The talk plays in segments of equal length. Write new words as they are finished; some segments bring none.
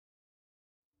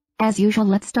As usual,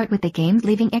 let's start with the games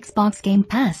leaving Xbox Game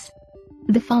Pass.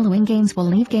 The following games will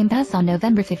leave Game Pass on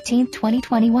November 15,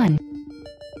 2021.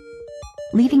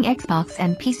 Leaving Xbox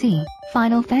and PC,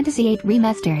 Final Fantasy VIII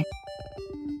Remastered.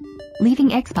 Leaving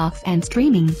Xbox and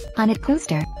streaming, Planet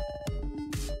Coaster.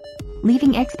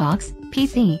 Leaving Xbox,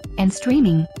 PC, and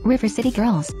streaming, River City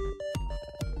Girls.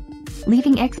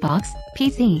 Leaving Xbox,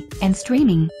 PC, and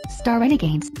streaming, Star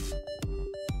Renegades.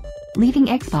 Leaving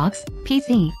Xbox,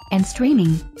 PC, and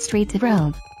streaming, Streets of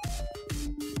Rage.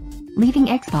 Leaving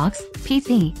Xbox,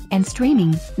 PC, and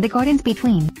streaming, The Gardens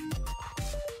Between.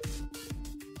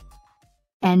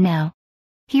 And now,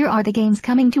 here are the games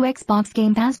coming to Xbox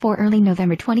Game Pass for early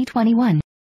November 2021.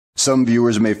 Some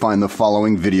viewers may find the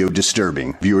following video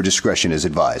disturbing. Viewer discretion is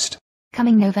advised.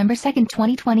 Coming November 2nd,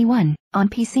 2021, on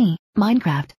PC,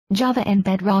 Minecraft, Java and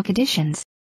Bedrock editions.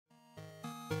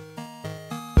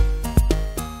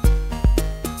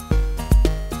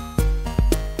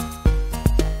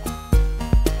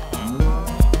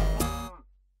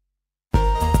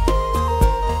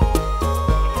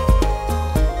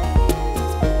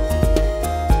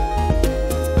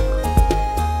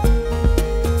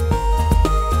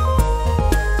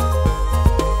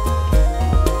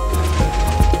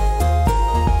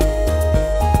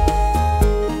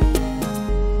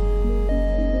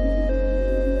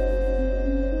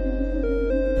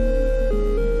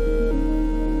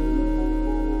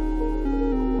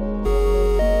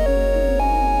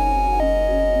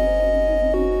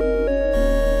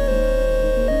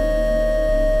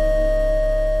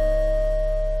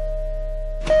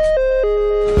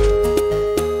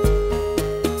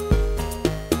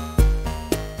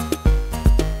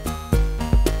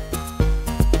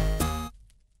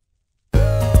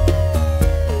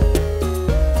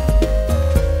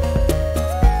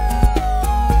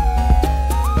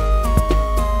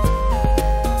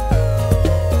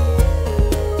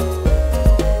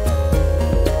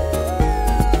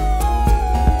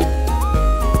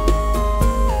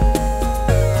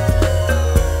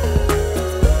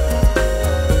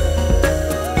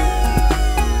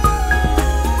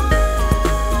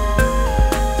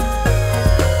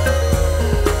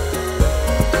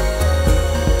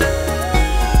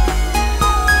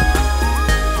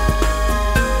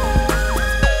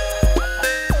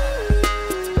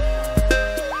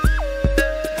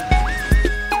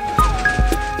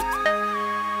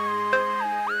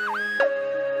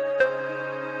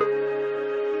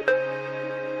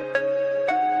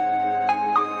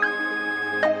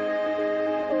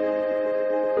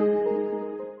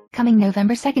 Coming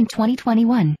November 2nd,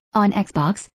 2021, on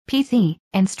Xbox, PC,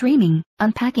 and streaming,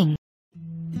 Unpacking.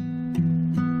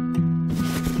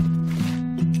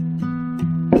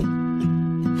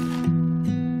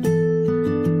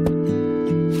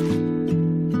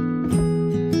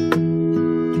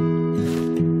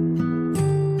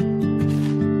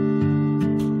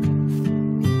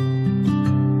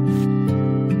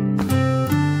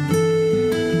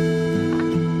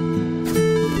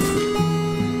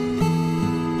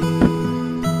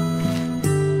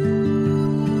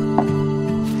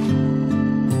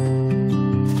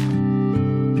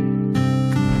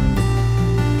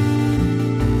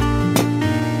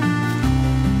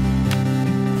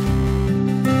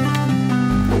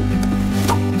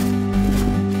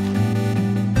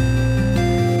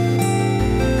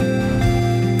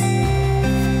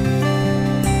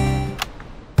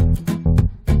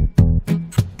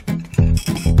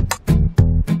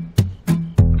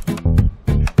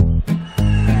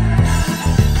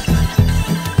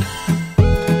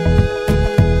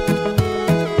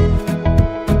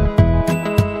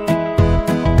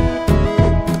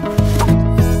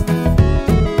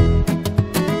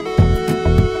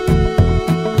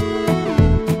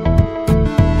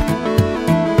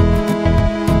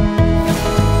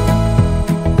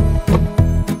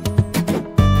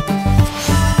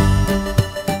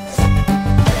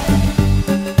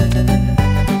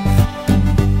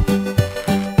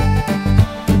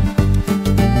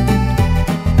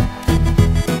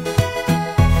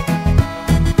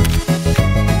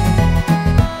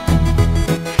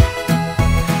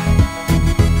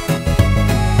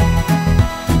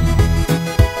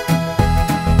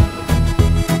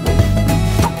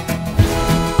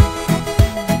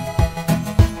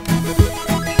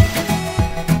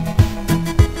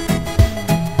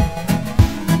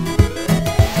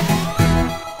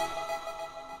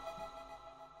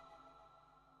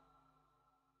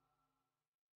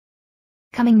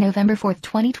 Coming November 4th,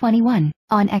 2021,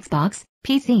 on Xbox,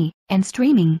 PC, and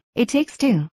streaming, It Takes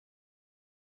Two.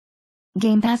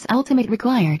 Game Pass Ultimate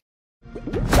required.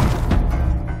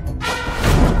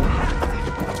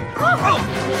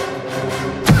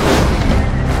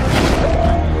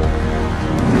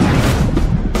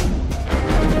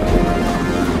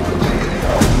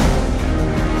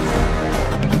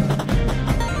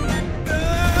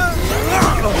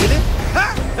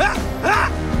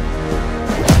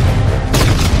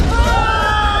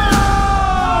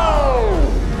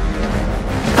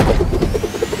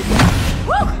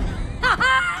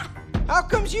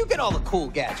 cool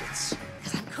gadgets?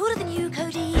 Because I'm cooler than you,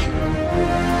 Cody.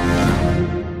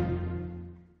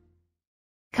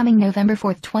 Coming November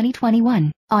 4th,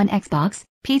 2021, on Xbox,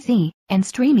 PC, and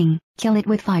streaming, Kill It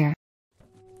With Fire.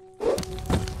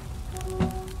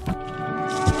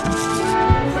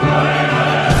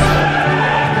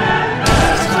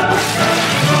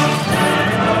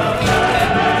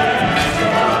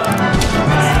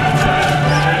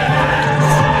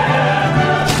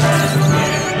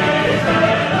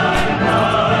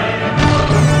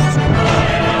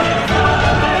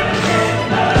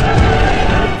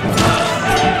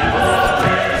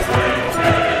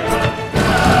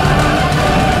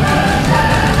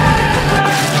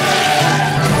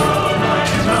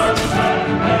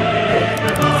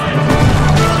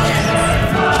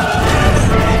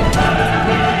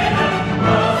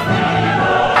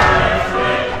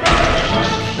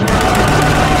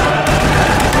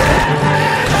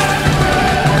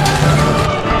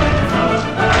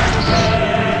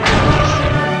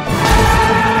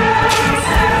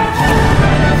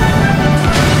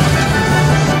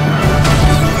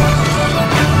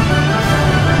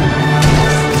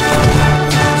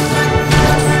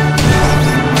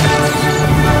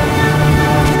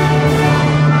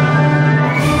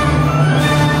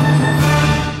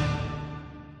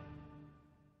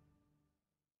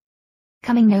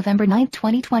 Coming November 9th,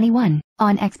 2021,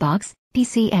 on Xbox,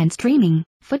 PC and streaming,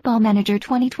 Football Manager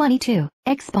 2022,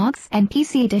 Xbox and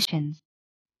PC editions.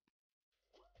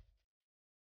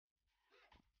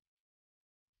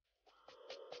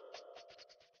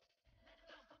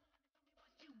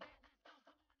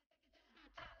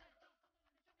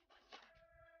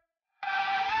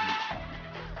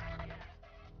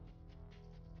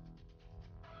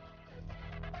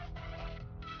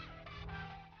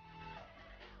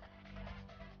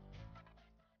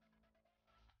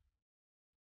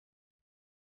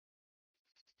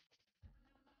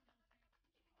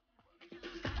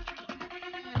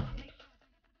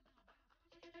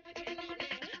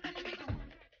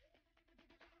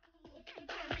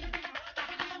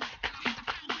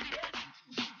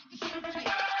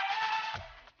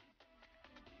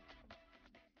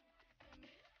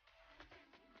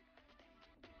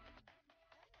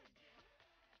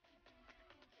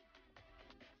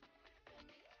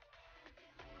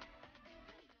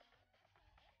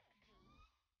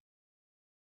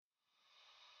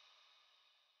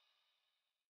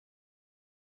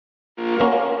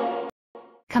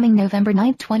 Coming November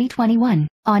 9th, 2021,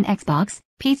 on Xbox,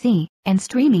 PC, and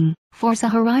streaming, Forza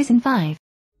Horizon 5.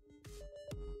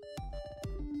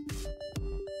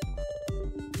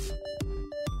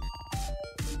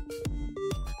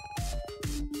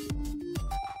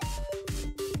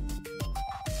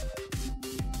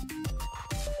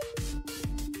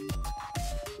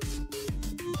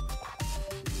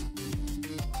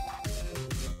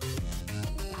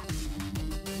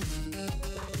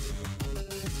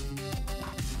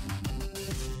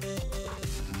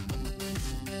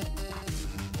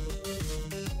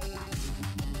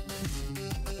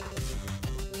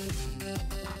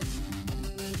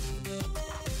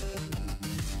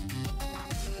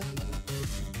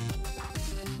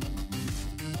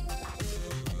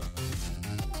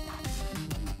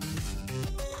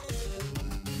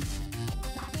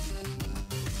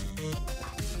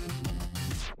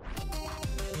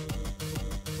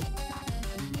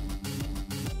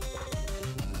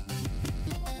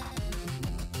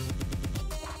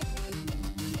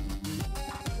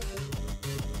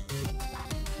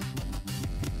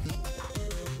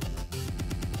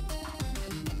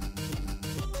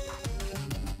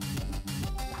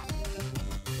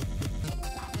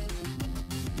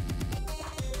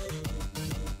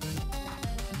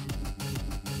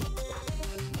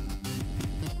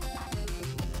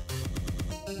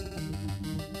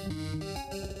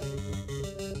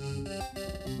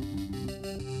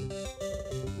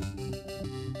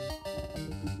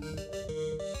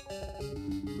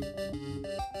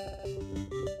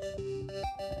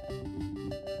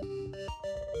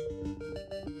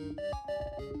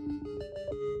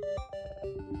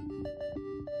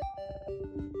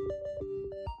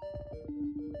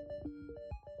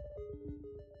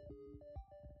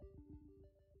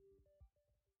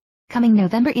 Coming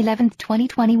November 11th,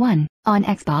 2021, on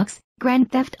Xbox, Grand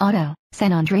Theft Auto,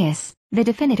 San Andreas, the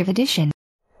Definitive Edition.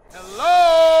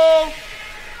 Hello?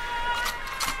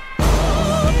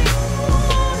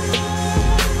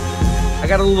 I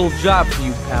got a little job for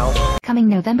you, pal. Coming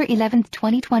November 11th,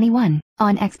 2021,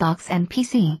 on Xbox and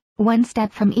PC, One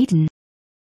Step from Eden.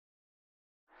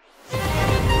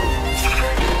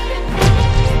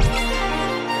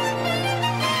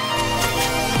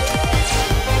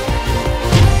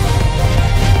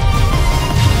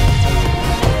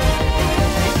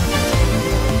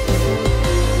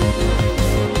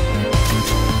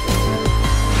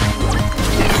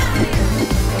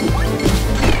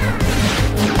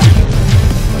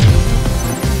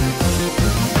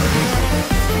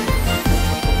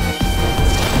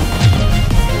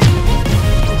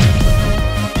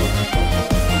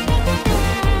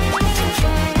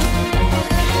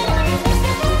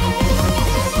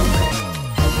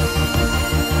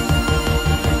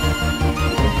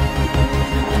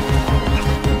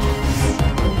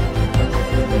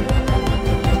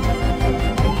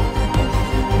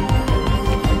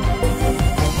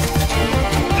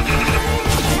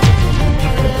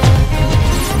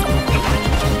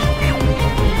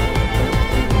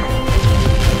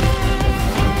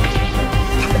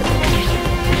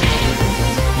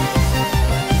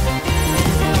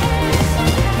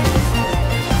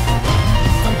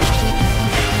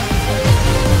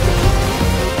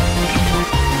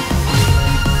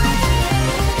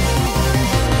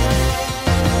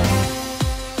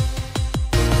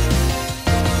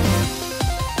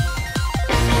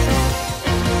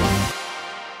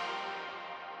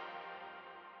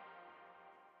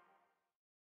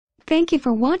 Thank you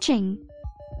for watching.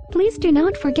 Please do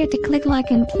not forget to click like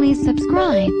and please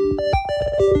subscribe.